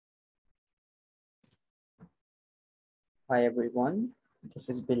Hi everyone, this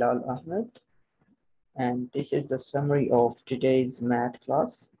is Bilal Ahmed, and this is the summary of today's math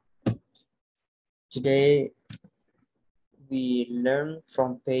class. Today we learn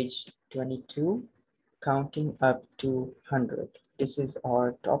from page 22, counting up to 100. This is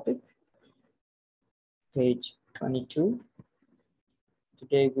our topic, page 22.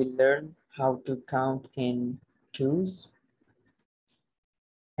 Today we learn how to count in twos,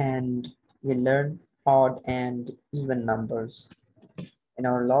 and we learn odd and even numbers. In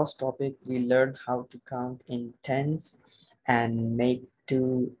our last topic, we learned how to count in tens and make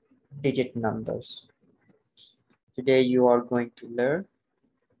two-digit numbers. Today, you are going to learn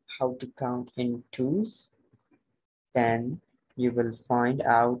how to count in twos. Then you will find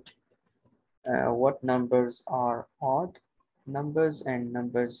out what numbers are odd numbers and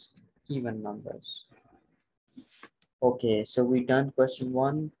even numbers. Okay, so we done question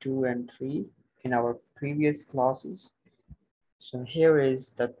 1, 2, and 3 in our previous classes. So here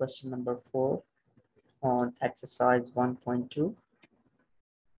is the question number 4 on exercise 1.2.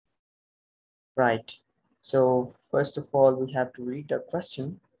 Right. So first of all, we have to read the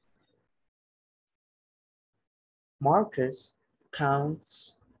question. Marcus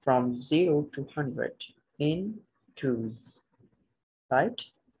counts from 0 to 100 in twos, right?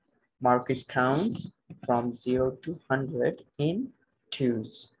 Marcus counts from 0 to 100 in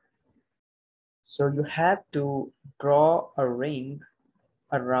twos. So you have to draw a ring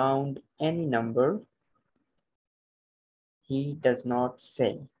around any number he does not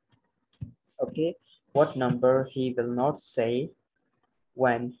say. Okay, what number he will not say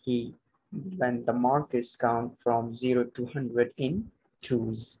when the Marcus count from 0 to 100 in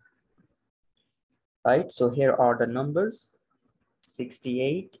twos, right? So here are the numbers: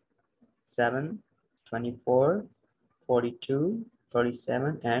 68, 7, 24, 42,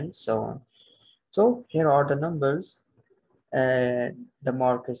 37, and so on. So here are the numbers the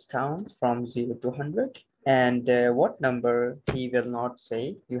Marcus count from 0 to 100, and what number he will not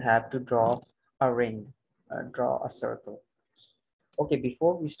say. You have to draw a ring, draw a circle. Okay,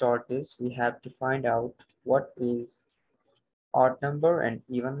 before we start this, we have to find out what is odd number and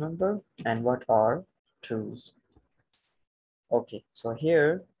even number and what are twos. Okay, so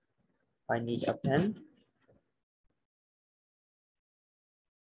here I need a pen.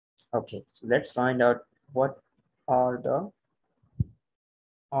 Okay, so let's find out what are the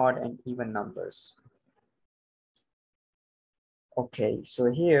odd and even numbers. Okay, so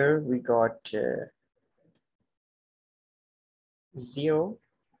here we got 0,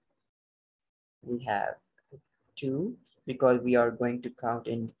 we have 2, because we are going to count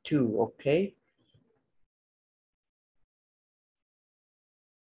in 2, okay?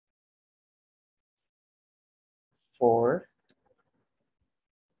 4,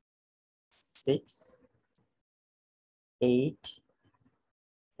 6, 8,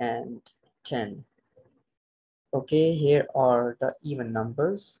 and 10. Okay, here are the even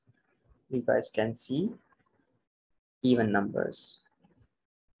numbers. You guys can see even numbers.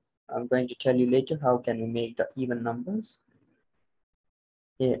 I'm going to tell you later how can we make the even numbers.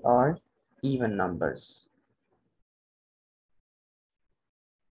 Here are even numbers.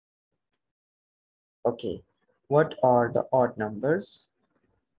 Okay, what are the odd numbers?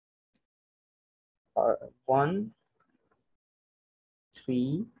 1,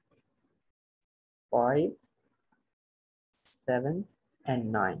 3, 5, 7,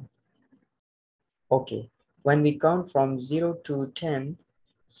 and 9. Okay, when we count from 0 to 10,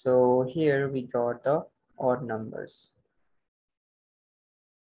 so here we got the odd numbers.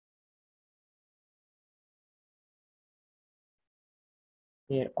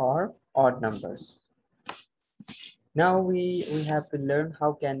 Here are odd numbers. Now we have to learn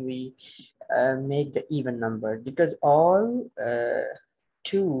how can we make the even number, because all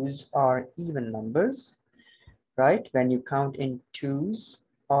twos are even numbers, right? When you count in twos,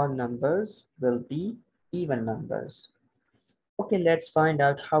 all numbers will be even numbers. Okay, let's find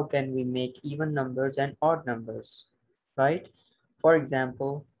out how can we make even numbers and odd numbers, right? For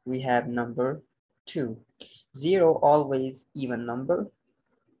example, we have number 2. 0 always even number.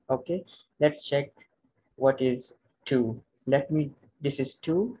 Okay, let's check what is 2. This is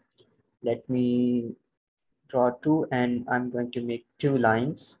 2. Let me draw 2 and I'm going to make 2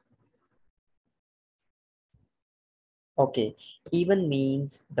 lines. Okay, even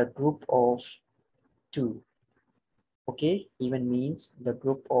means the group of 2. Okay, even means the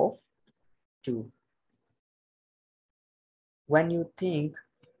group of 2. When you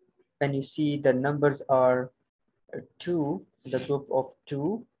see the numbers are 2, the group of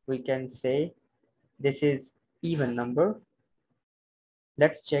 2, we can say this is even number.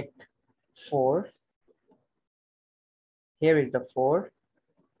 Let's check 4. Here is the 4.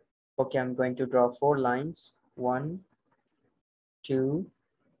 Okay, I'm going to draw 4 lines. 1, 2,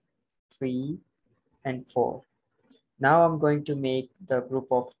 3, and 4. Now I'm going to make the group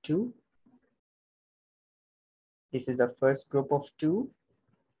of 2. This is the first group of 2.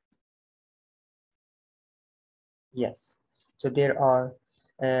 Yes. So there are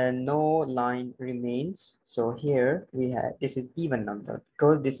no line remains. So here we have, this is even number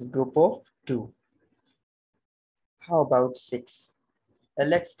because this is group of 2. How about 6?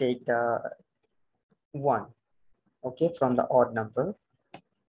 Let's take the 1. Okay, from the odd number.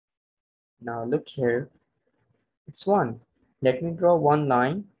 Now look here, it's 1. Let me draw 1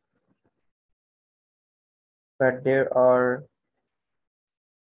 line, but there are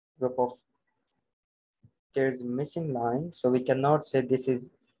group of, there's missing line, so we cannot say this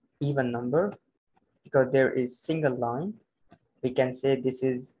is even number because there is single line. We can say this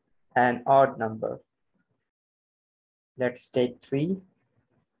is an odd number. Let's take 3.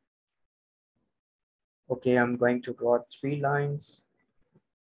 Okay, I'm going to draw 3 lines.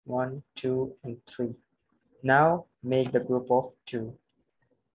 1, 2, and 3. Now make the group of 2.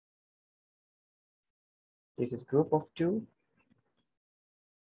 This is group of 2,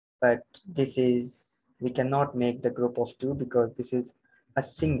 but this is, we cannot make the group of 2 because this is a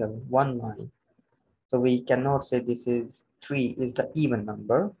single 1 line. So we cannot say this is 3 is the even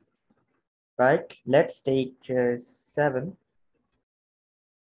number, right? Let's take 7.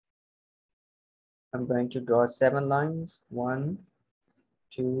 I'm going to draw 7 lines. 1,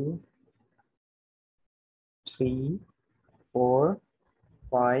 2, 3, 4,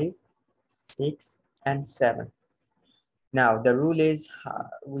 5, 6, and 7. Now the rule is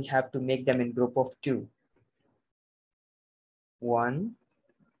we have to make them in group of 2. 1,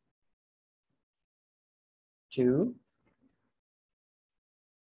 2,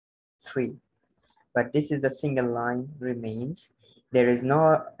 3. But this is the single line remains. There is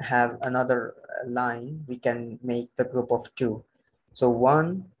no have another line. We can make the group of 2. So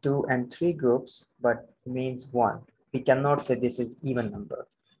 1, 2, and 3 groups, but means 1. We cannot say this is even number.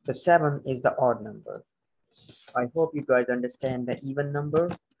 So 7 is the odd number. I hope you guys understand the even number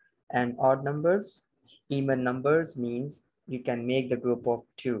and odd numbers. Even numbers means you can make the group of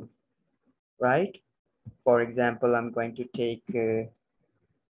 2, right? For example, I'm going to take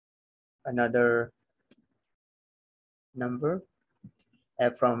another number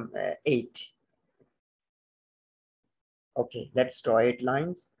from 8. Okay, let's draw 8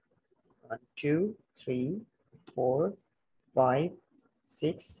 lines. 1, 2, 3, 4, 5,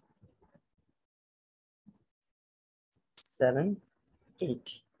 6, 7,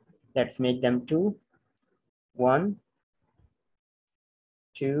 8. Let's make them 2. 1,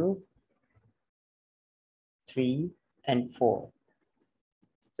 2, 3, and 4.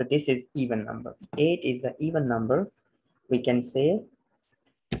 So this is even number. 8 is the even number. We can say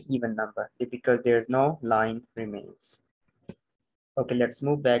even number because there's no line remains. Okay, let's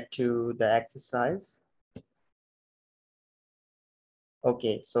move back to the exercise.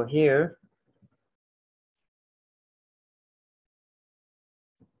 Okay, so here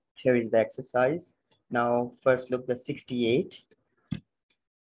is the exercise. Now first look the 68.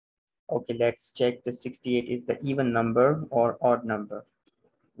 Okay, let's check the 68 is the even number or odd number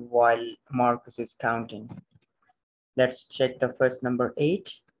while Marcus is counting. Let's check the first number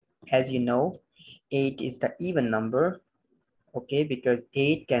 8. As you know, 8 is the even number. Okay, because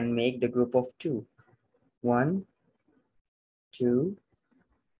 8 can make the group of 2. 1, 2,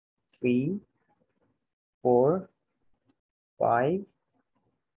 3, 4, 5,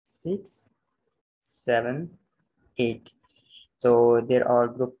 6, 7, 8. So there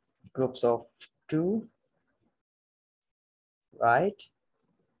are groups of 2, right?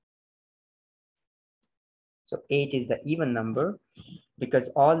 So 8 is the even number because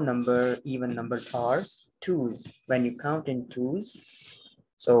all even numbers are 2s when you count in 2s.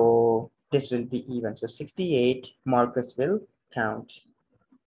 So this will be even. So 68 Marcus will count.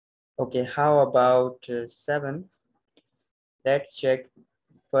 Okay, how about 7? Let's check.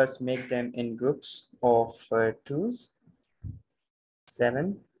 First make them in groups of 2s.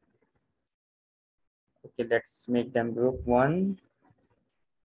 7. Okay, let's make them group 1,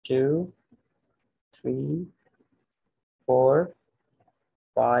 2, 3, 4,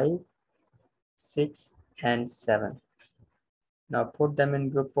 5, 6, and 7. Now put them in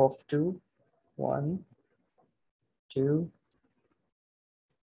group of 2. 1, 2,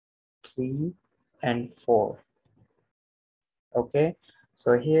 3, and 4. Okay,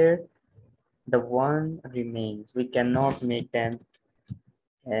 so here the 1 remains. We cannot make them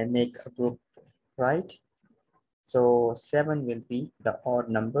make a group, right? So 7 will be the odd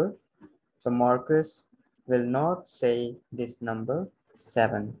number. So Marcus will not say this number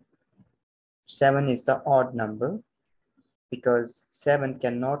 7. 7 is the odd number because 7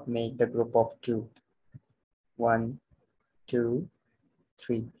 cannot make the group of 2. 1, 2,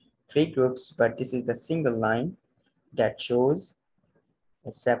 3. 3 groups, but this is the single line that shows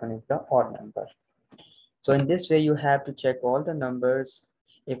 7 is the odd number. So in this way, you have to check all the numbers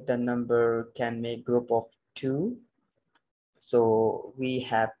if the number can make group of 2. So we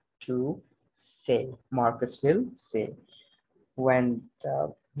have to say, Marcus will say, when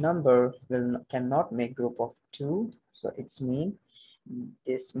the number cannot make group of 2, so it's mean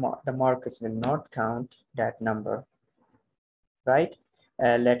the Marcus will not count that number, right?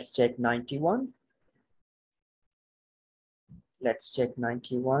 Let's check 91. Let's check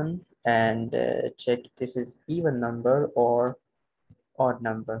 91 and check this is even number or odd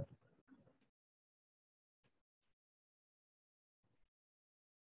number.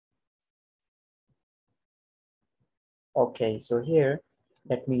 Okay, so here,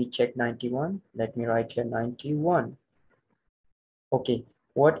 let me check 91. Let me write here 91. Okay,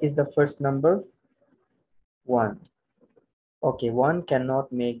 what is the first number? 1. Okay, 1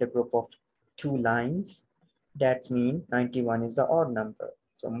 cannot make the group of 2 lines. That means 91 is the odd number.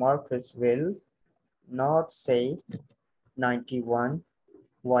 So Marcus will not say 91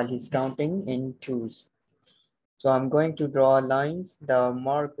 while he's counting in twos. So I'm going to draw lines. The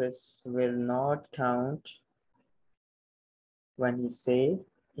Marcus will not count when he say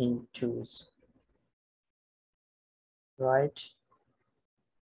in twos, right?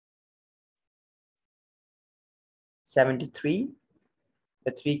 73,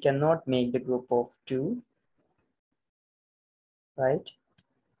 the 3 cannot make the group of 2, right?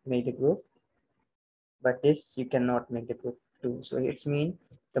 Make the group, but this you cannot make the group 2. So it's mean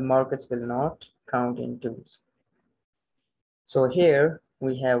the Marcus will not count in twos. So here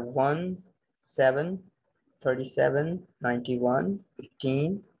we have 1, 7, 37, 91,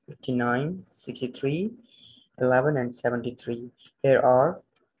 15, 59, 63, 11, and 73. Here are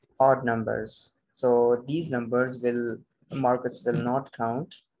odd numbers. So these numbers Marcus will not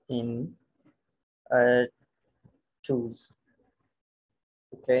count in twos.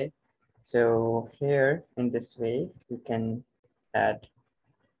 Okay, so here in this way you can add,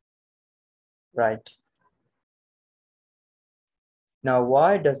 right? Now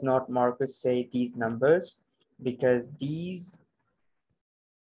why does not Marcus say these numbers? Because these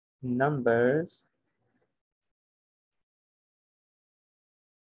numbers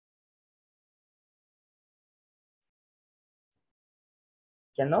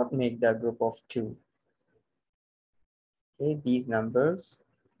cannot make the group of 2. Okay, these numbers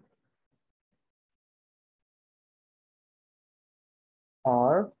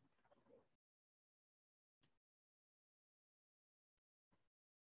are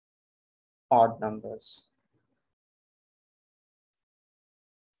odd numbers.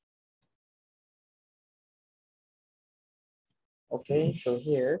 Okay, so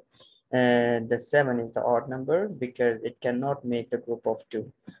here the 7 is the odd number because it cannot make the group of 2.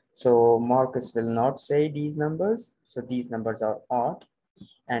 So Marcus will not say these numbers. So these numbers are odd.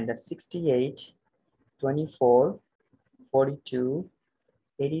 And the 68, 24, 42,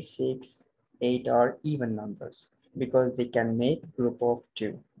 86, 8 are even numbers because they can make group of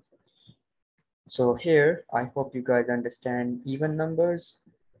 2. So here, I hope you guys understand even numbers,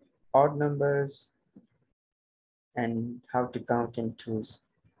 odd numbers, and how to count in twos.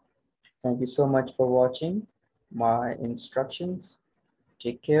 Thank you so much for watching my instructions.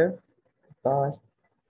 Take care. Bye.